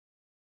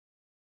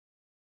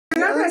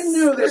I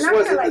knew this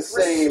wasn't like, the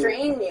same.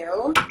 Restrain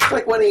you.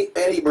 Like when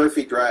Eddie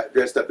Murphy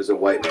dressed up as a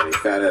white man, he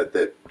found out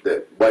that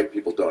white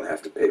people don't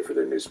have to pay for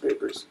their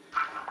newspapers.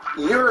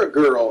 You're a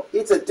girl.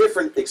 It's a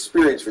different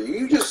experience for you.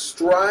 You just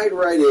stride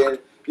right in.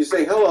 You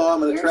say, hello,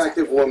 I'm an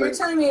attractive woman. You're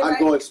telling me, I'm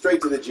going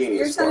straight to the Genius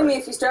Bar. You're telling me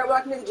if you start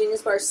walking to the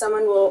Genius Bar,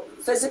 someone will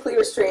physically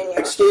restrain you.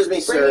 Excuse me,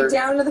 sir. Bring you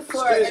down to the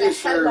floor in a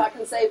headlock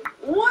and say,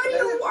 what do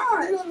you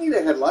want? They don't need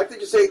a headlock. They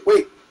just say,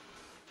 wait,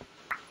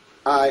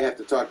 I have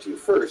to talk to you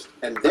first,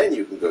 and then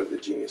you can go to the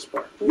Genius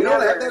Bar. You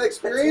don't have that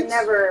experience?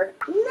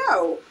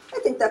 No. I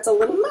think that's a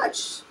little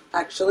much,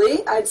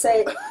 actually. I'd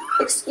say,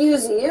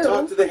 excuse you.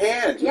 Talk to the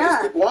hand. You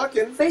just keep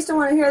walking. Face don't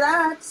want to hear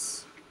that.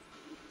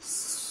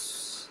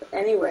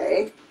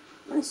 Anyway.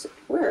 That's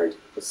weird.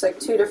 It's like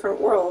two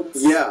different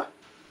worlds. Yeah.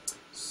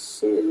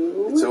 So,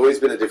 it's always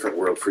been a different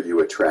world for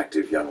you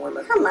attractive young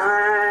women. Come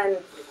on.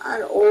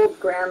 I'm an old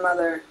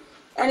grandmother.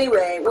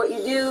 Anyway, what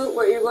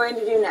you're going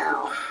to do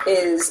now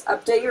is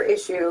update your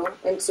issue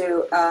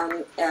into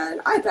an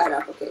iPad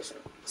application.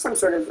 Some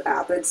sort of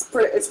app. It's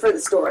for the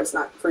store. It's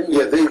not for you.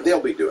 Yeah,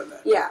 they'll be doing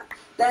that. Yeah.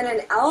 Then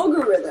an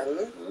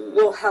algorithm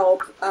will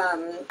help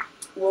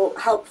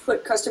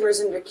put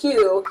customers into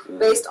queue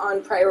based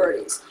on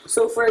priorities.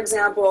 So, for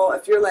example,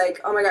 if you're like,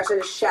 oh my gosh, I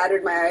just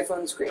shattered my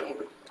iPhone screen,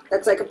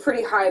 that's like a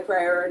pretty high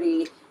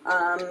priority.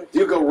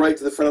 You go right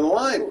to the front of the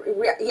line.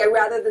 Yeah,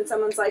 rather than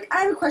someone's like,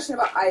 I have a question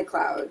about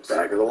iCloud.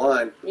 Back of the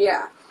line.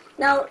 Yeah.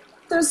 Now,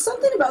 there's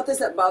something about this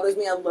that bothers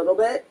me a little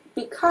bit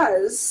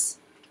because...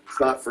 It's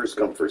not first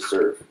come, first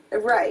serve.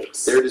 Right.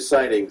 They're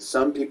deciding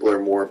some people are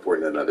more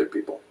important than other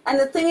people. And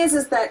the thing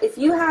is that if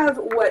you have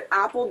what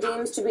Apple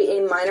deems to be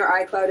a minor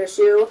iCloud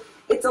issue,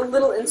 it's a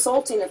little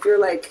insulting if you're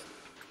like,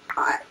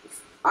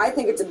 I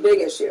think it's a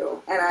big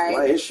issue, and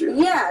my issue.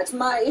 Yeah, it's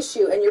my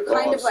issue, and you're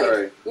kind of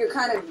like you're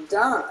kind of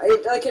dumb.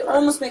 It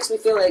almost makes me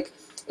feel like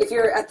if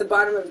you're at the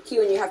bottom of the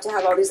queue and you have to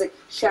have all these like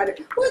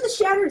shattered. Who are the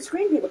shattered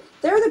screen people?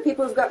 They're the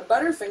people who've got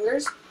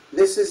butterfingers.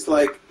 This is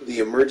like the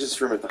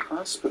emergency room at the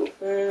hospital.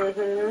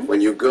 Mm-hmm.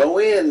 When you go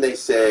in, they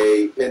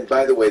say, and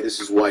by the way, this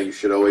is why you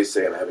should always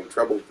say, I'm having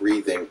trouble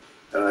breathing,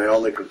 and I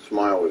only can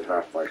smile with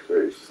half my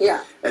face.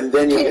 Yeah. And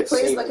then you Can you get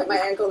please seen. look at my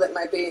ankle that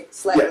might be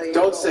slightly... Yeah,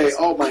 don't say,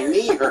 oh, my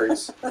knee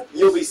hurts.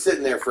 You'll be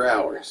sitting there for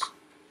hours.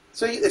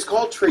 So it's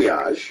called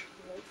triage.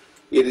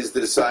 It is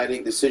the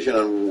decision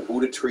on who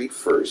to treat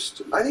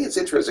first. I think it's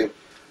interesting,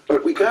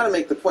 but we got to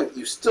make the point.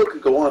 You still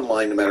could go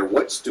online no matter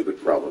what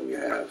stupid problem you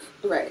have.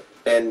 Right.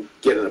 And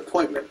get an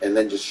appointment, and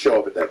then just show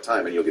up at that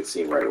time, and you'll get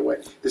seen right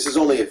away. This is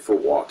only for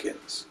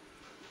walk-ins.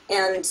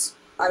 And,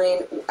 I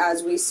mean,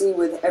 as we see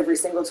with every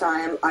single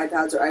time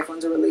iPads or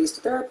iPhones are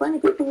released, there are plenty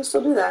of people who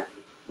still do that.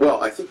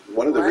 Well, I think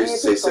one of the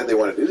reasons they said they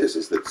want to do this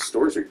is that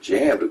stores are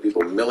jammed with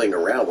people milling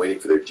around waiting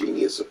for their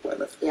Genius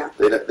appointment. Yeah.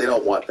 They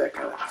don't want that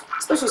kind of thing.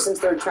 Especially since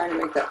they're trying to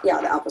make the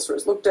Apple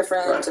stores look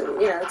different, right. And,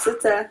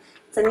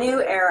 it's a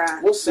new era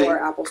for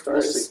Apple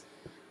stores. We'll see.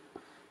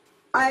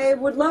 I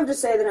would love to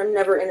say that I'm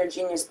never in a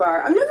Genius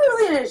Bar. I'm never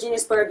really in a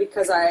Genius Bar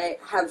because I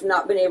have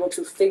not been able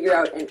to figure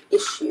out an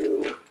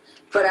issue.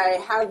 But I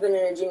have been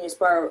in a Genius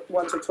Bar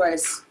once or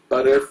twice.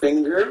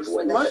 Butterfingers?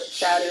 With a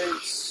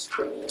shattered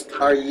screen.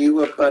 Are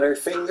you a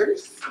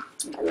Butterfingers?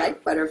 I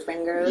like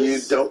Butterfingers. You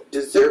don't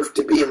deserve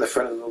to be in the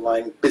front of the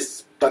line,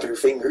 Miss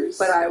Butterfingers.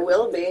 But I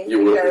will be.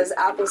 Because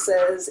Apple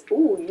says,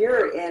 ooh,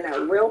 you're in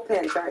a real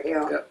pinch, aren't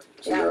you? Yep.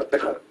 So you're a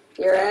pickle.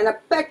 You're in a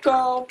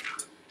pickle.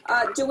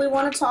 Do we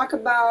want to talk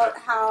about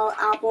how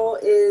Apple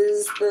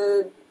is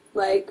the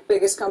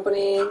biggest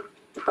company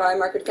by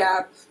market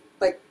cap,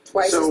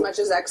 twice as much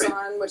as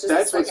Exxon, which is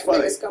the second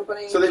biggest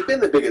company? So they've been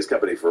the biggest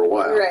company for a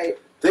while. Right.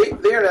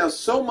 They are now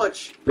so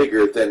much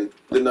bigger than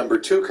the number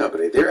 2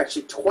 company. They're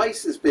actually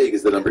twice as big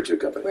as the number 2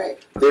 company. Right.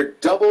 They're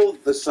double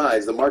the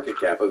size, the market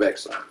cap of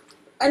Exxon.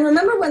 And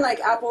remember when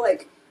Apple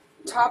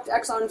topped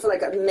Exxon for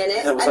a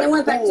minute, and then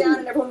went back down,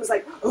 and everyone was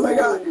like, oh my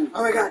god,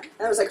 oh my god. And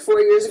that was 4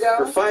 years ago.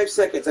 For 5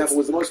 seconds, Apple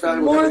was the most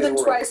valuable more company than in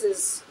the world. Twice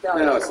as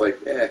valuable. Now it's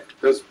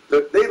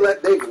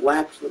they've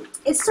lapped them.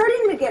 It's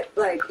starting to get,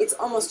 it's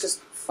almost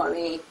just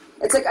funny.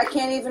 It's I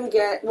can't even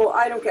get,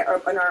 I don't get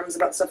up in arms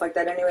about stuff like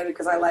that anyway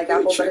because I like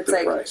Apple, but it's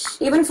price.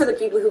 Even for the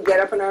people who get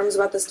up in arms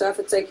about this stuff,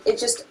 it's I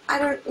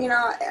don't,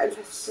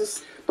 it's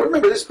just... But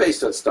remember, this is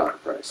based on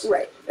stock price.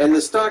 Right. And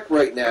the stock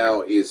right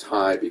now is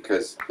high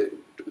because...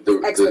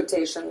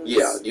 expectations.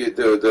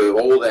 The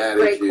old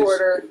adage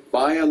is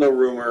buy on the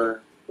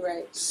rumor,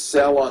 right?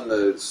 Sell on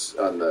the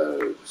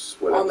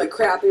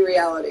crappy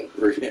reality.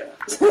 Yeah.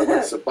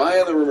 So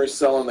buy on the rumor,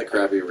 sell on the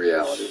crappy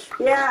reality.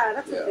 Yeah,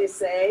 that's what they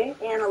say.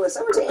 Analysts.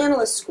 I went to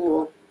analyst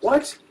school.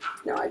 What?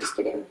 No, I'm just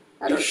kidding.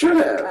 You should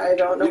have. I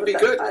don't know. You'd be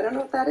good. I don't know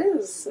what that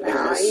is.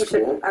 Nah, you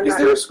shouldn't. Is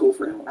there a school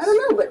for analysts? I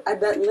don't know, but I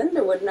bet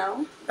Linda would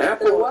know.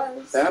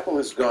 Apple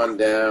has gone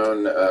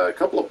down a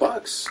couple of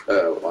bucks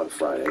on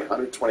Friday,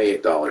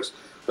 $128,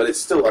 but it's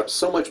still up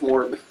so much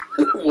more than it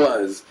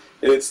was,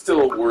 and it's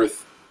still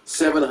worth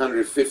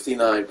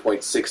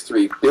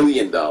 $759.63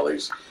 billion,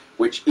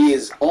 which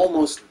is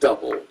almost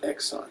double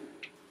Exxon.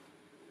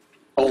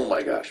 Oh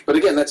my gosh. But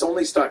again, that's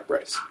only stock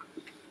price.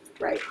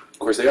 Right. Of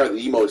course, they are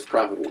the most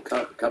profitable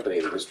company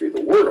in the history of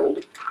the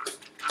world.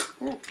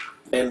 Yeah.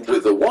 And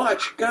with the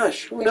watch,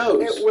 gosh, who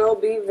knows? It will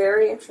be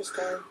very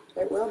interesting.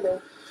 It will be.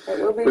 It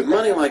will be. With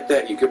money like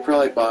that, you could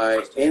probably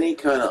buy any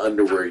kind of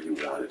underwear you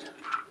wanted.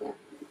 Yeah.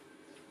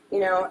 You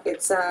know,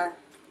 it's Is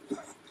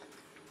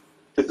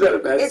that a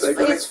bad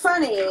segment? It's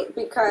funny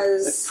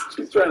because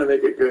She's trying to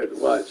make it good.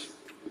 Watch.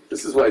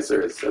 This is why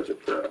Sarah's such a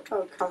pro.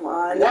 oh come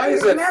on! Why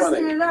is You're that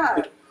funny? messing it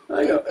up.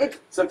 I know.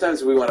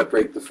 Sometimes we want to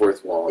break the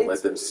fourth wall and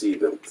let them see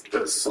the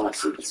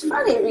sausage. It's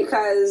funny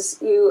because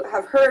you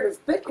have heard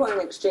of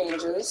Bitcoin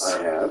exchanges.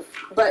 I have.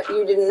 But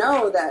you didn't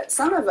know that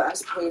some of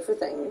us pay for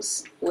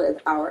things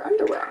with our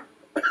underwear.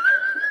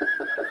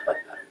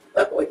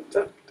 Wait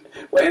a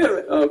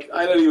minute. Oh,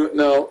 I don't even.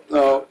 No,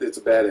 it's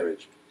a bad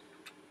image.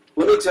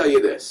 Let me tell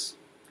you this.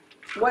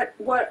 What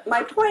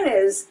my point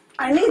is,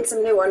 I need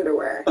some new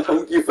underwear.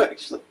 You've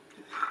actually.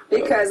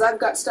 Because I've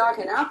got stock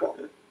in Apple.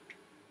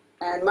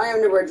 And my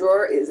underwear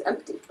drawer is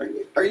empty.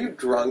 Are you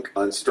drunk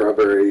on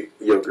strawberry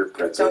yogurt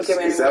pretzels? Don't give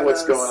me any Is that more of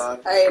what's those. going on?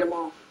 I ate them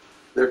all.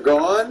 They're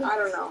gone? I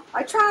don't know.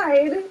 I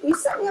tried. You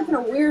set me up in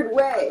a weird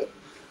way.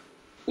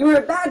 You were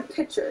a bad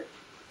pitcher.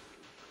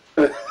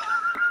 You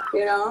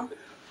know?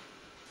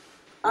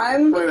 Wait a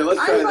minute,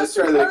 let's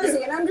try that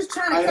again. And I'm just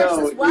trying I to catch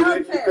know. this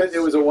wild pitch. It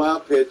was a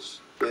wild pitch.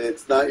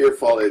 It's not your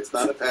fault. It's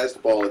not a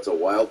passed ball. It's a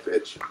wild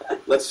pitch.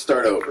 Let's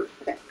start over.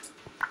 Okay.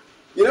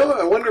 You know,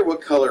 I wonder what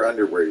color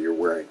underwear you're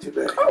wearing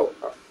today. Oh,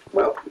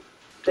 well,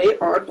 they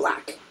are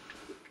black.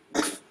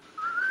 Okay,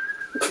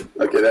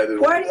 that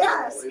didn't Why do you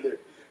ask?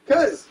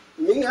 Because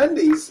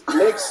MeUndies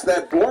makes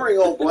that boring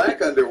old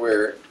black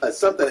underwear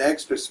something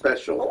extra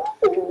special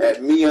at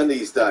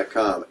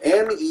MeUndies.com.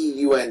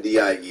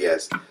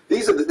 MEUNDIES.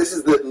 This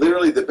is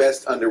literally the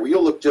best underwear.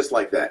 You'll look just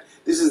like that.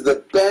 This is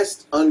the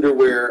best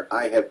underwear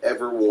I have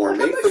ever worn.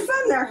 How much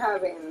fun they're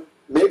having.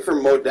 Made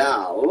from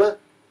modal,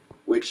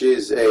 which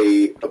is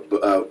a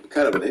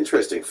kind of an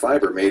interesting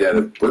fiber made out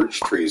of birch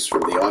trees from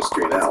the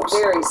Austrian Alps.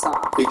 Very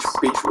soft.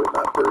 Beechwood,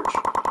 not birch.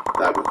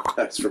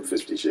 That's from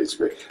 50 Shades of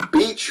Grey.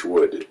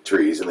 Beechwood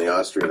trees in the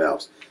Austrian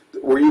Alps.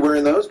 Were you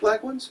wearing those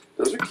black ones?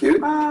 Those are cute.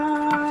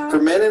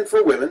 For men and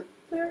for women.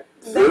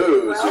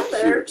 Those are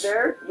cute.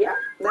 Yeah,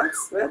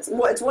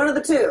 it's one of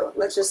the two.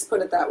 Let's just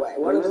put it that way.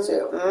 One of the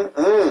two.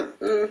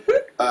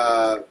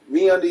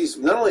 MeUndies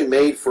not only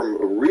made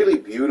from a really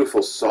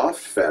beautiful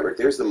soft fabric.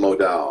 There's the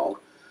modal.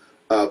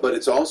 But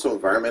it's also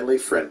environmentally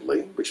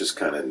friendly, which is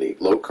kind of neat.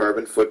 Low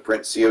carbon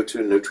footprint,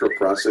 CO2 neutral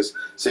process,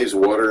 saves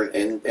water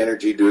and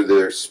energy due to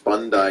their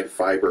spun-dyed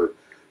fiber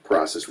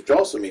process, which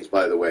also means,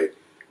 by the way,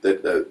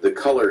 that the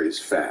color is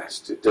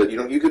fast.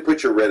 You could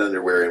put your red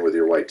underwear in with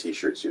your white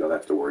T-shirts. You don't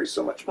have to worry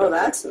so much about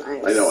that's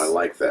nice. I know, I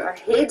like that. I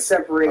hate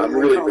separating I'm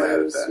really colors.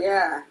 bad at that.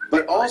 Yeah.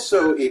 But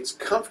also, it's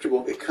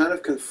comfortable. It kind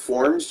of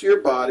conforms to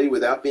your body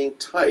without being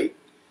tight.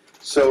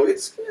 So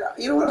it's,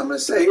 you know what I'm going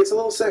to say? It's a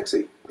little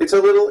sexy. It's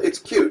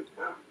cute.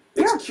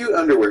 It's cute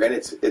underwear, and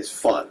it's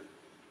fun.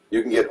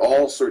 You can get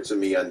all sorts of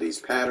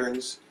MeUndies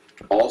patterns,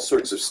 all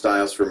sorts of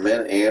styles for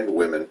men and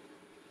women.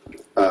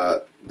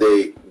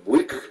 They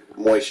wick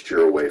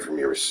moisture away from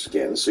your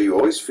skin, so you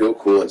always feel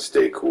cool and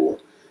stay cool.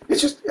 It's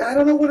just, I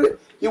don't know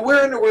you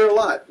wear underwear a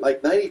lot.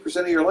 Like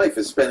 90% of your life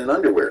is spent in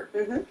underwear.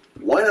 Mm-hmm.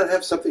 Why not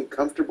have something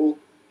comfortable,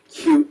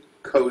 cute,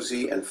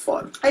 cozy, and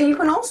fun? And you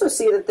can also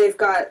see that they've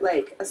got,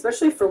 like,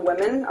 especially for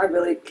women, I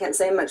really can't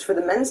say much for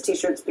the men's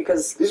T-shirts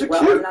because, these are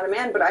cute. I'm not a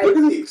man, but Look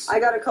at these. I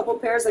got a couple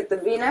pairs, like the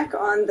V-neck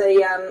on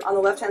the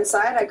left-hand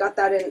side. I got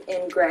that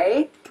in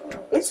gray.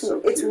 It's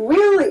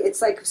really,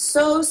 it's like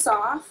so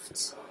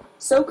soft,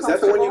 so comfortable.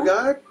 Is that the one you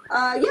got?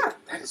 Yeah.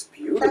 That is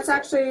beautiful. That's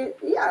actually,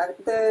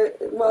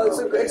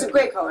 it's a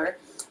gray color.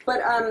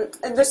 But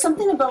there's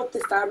something about the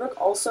fabric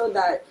also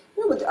that,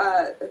 with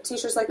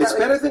T-shirts like that. It's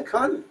better than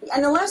cotton.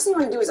 And the last thing you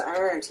want to do is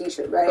iron a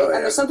T-shirt, right? Oh, yeah.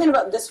 And there's something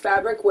about this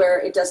fabric where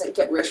it doesn't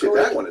get wrinkly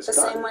that one is the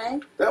cotton. same way.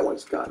 That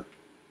one's cotton.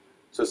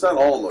 So it's not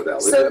all modal.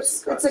 So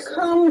it's a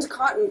combed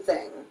cotton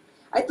thing.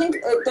 I think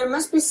there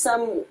must be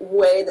some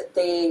way that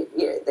they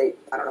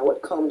I don't know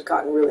what combed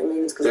cotton really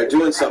means because they're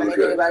doing something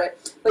good about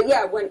it. But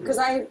yeah, because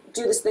I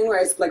do this thing where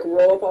I like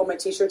roll up all my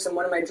T-shirts in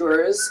one of my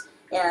drawers,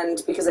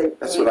 and because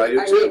that's what I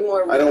do too. Need more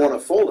room. I don't want to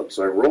fold them,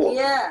 so I roll them.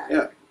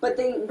 Yeah. But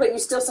you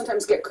still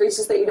sometimes get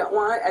creases that you don't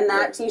want, and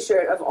that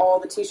T-shirt of all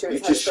the T-shirts, you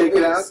just shake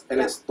it out,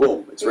 and it's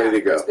boom, it's ready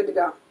to go. It's good to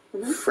go.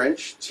 Mm-hmm.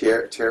 French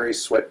terry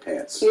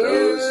sweatpants. Cute.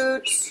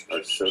 Those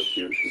are so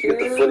cute. You get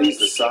the footies,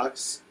 the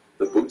socks,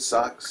 the boot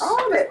socks.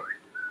 All of it.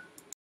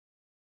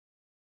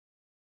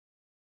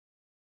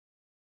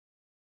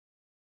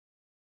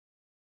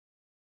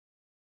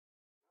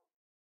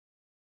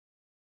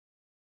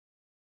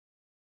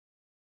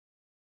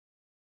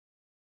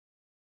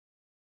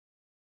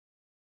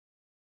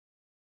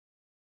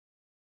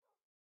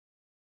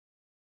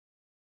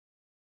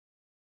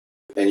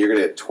 And you're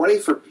going to get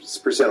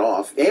 20%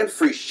 off and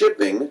free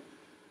shipping.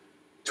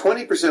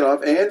 20%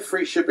 off and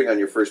free shipping on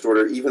your first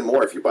order, even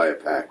more if you buy a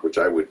pack, which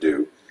I would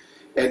do.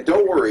 And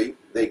don't worry,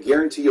 they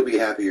guarantee you'll be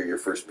happier your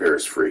first pair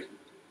is free.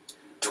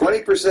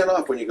 20%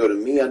 off when you go to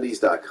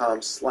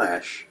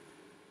MeUndies.com/20.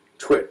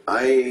 Twit.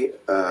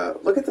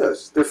 Look at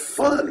those. They're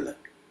fun.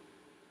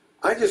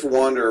 I just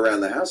wander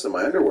around the house in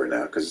my underwear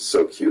now because it's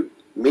so cute.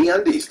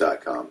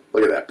 MeUndies.com.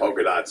 Look at that,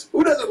 polka dots.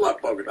 Who doesn't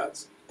love polka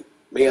dots?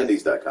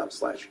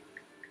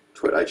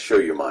 MeUndies.com/Twit. I'd show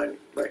you mine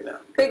right now.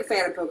 Big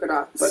fan of polka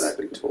dots. But I've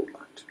been told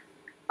not to.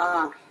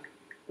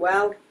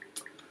 Well,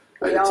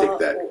 I had to take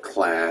that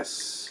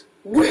class.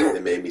 They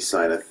made me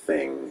sign a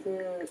thing.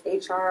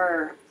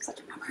 HR.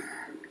 Such a bummer.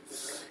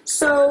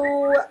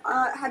 So,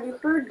 have you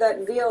heard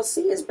that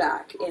VLC is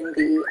back in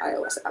the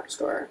iOS App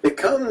Store? It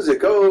comes, it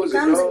goes, it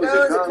comes,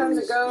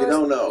 it goes. You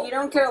don't know. You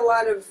don't get a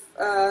lot of,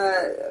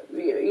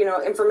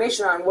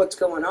 information on what's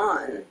going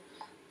on.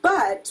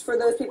 But for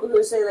those people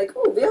who say, like,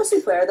 oh,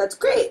 VLC player, that's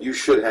great. You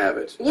should have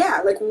it.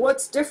 Yeah, like,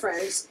 what's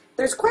different?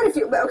 There's quite a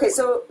few. Okay,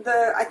 so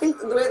I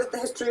think the way that the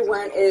history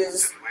went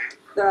is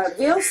the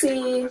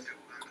VLC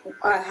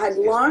had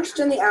launched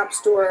in the App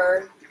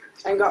Store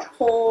and got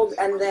pulled,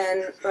 and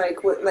then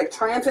like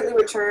triumphantly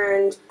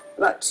returned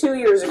about 2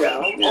 years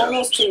ago,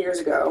 almost 2 years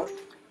ago,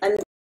 and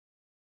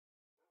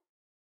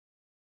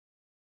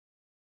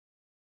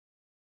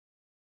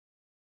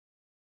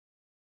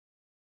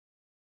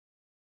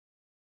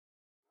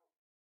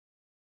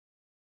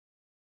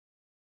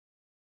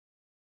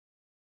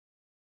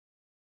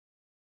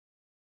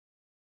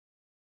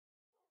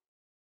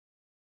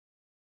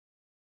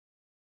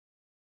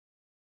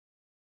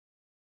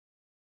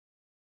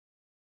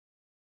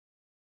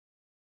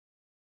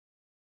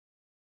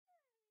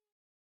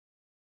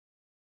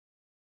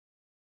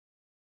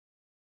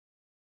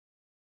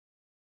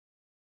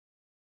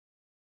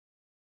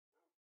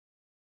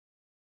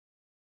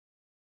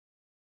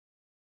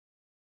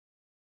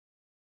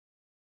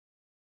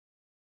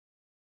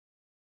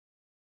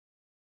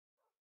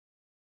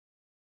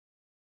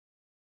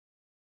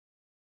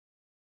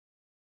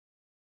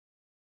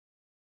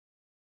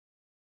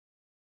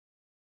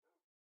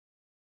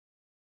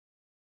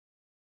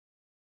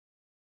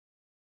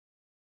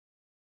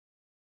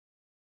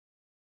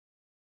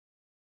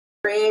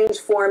range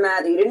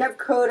format that you didn't have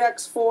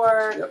codecs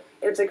for. Yep.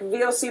 It was like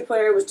VLC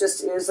player was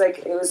just it was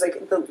like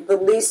the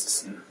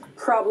least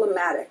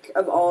problematic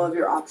of all of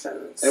your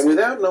options. And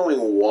without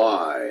knowing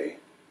why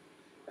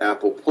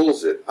Apple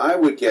pulls it, I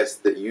would guess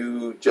that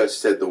you just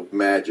said the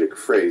magic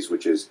phrase,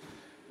 which is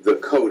the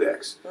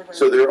codecs.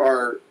 So there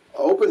are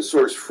open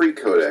source free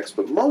codecs,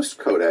 but most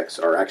codecs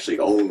are actually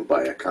owned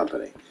by a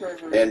company.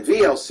 And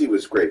VLC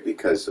was great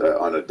because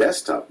on a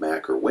desktop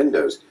Mac or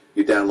Windows,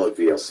 you download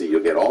VLC,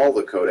 you'll get all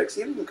the codecs,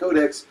 even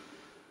codecs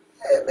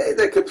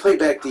that could play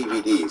back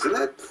DVDs, and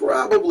that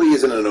probably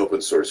isn't an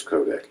open source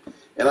codec.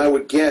 And I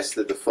would guess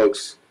that the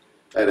folks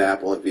at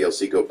Apple and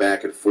VLC go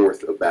back and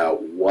forth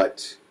about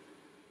what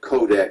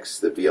codecs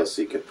the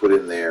VLC can put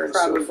in there and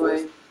so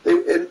forth.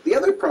 And the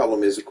other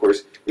problem is, of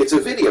course, it's a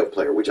video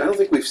player, which I don't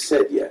think we've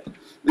said yet.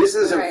 This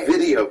is a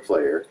video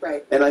player,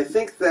 and I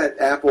think that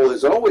Apple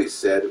has always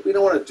said, we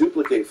don't want to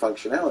duplicate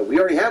functionality. We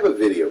already have a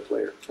video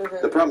player.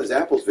 The problem is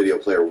Apple's video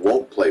player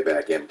won't play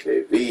back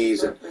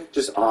MKVs and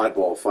just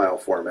oddball file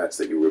formats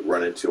that you would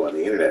run into on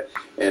the internet,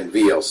 and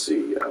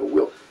VLC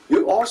will.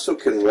 You also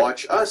can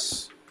watch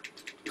us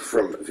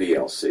from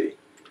VLC,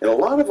 and a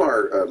lot of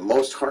our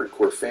most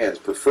hardcore fans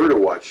prefer to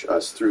watch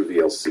us through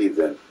VLC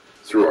than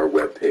through our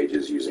web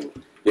pages using...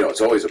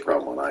 it's always a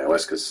problem on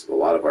iOS because a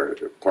lot of our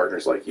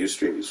partners like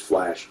Ustream use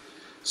Flash.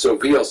 So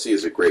VLC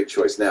is a great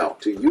choice. Now,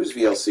 to use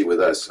VLC with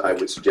us, I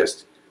would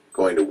suggest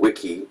going to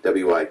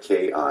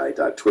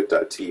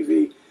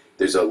wiki.twit.tv.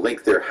 There's a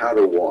link there, how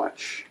to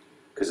watch,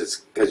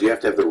 because you have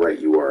to have the right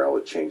URL.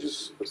 It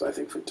changes, I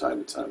think, from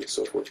time to time and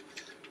so forth.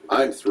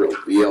 I'm thrilled.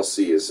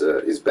 VLC is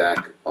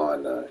back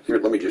on... here,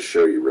 let me just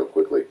show you real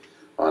quickly.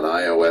 On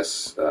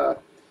iOS,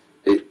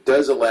 it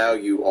does allow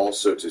you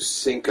also to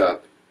sync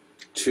up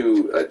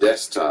to a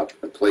desktop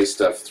and play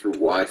stuff through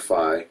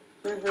Wi-Fi,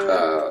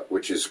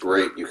 which is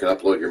great. You can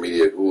upload your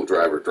media to Google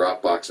Drive or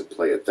Dropbox and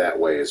play it that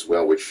way as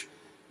well, which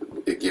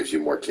it gives you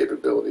more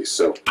capabilities.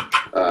 So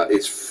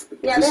it's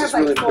they have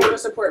like folder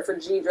support for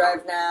G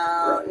Drive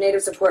now,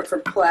 native support for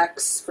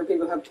Plex for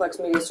people who have Plex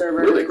media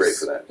servers. Really great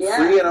for that.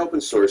 Free and open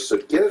source. So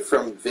get it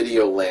from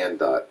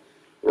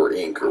Videoland.or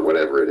Inc. or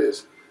whatever it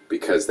is,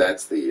 because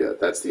that's the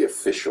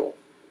official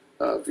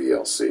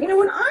VLC.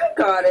 When I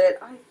got it,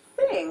 I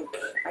think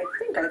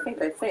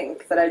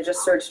that I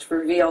just searched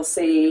for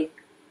VLC,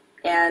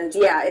 and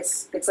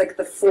it's like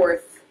the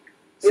fourth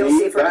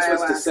VLC for that's iOS.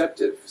 What's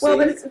deceptive. Well,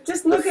 but it's,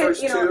 just look the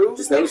first at two,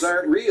 those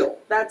aren't real.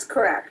 That's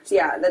correct.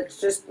 Yeah, that's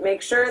just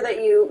make sure that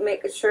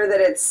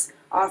it's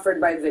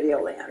offered by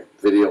Videoland.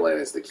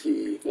 Videoland is the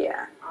key.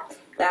 Yeah,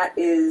 that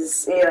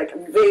is like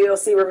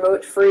VLC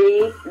remote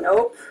free.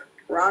 Nope,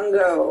 wrong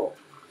go.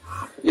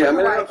 Yeah, I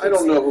mean I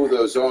don't know who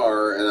those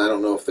are, and I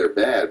don't know if they're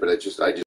bad, but I just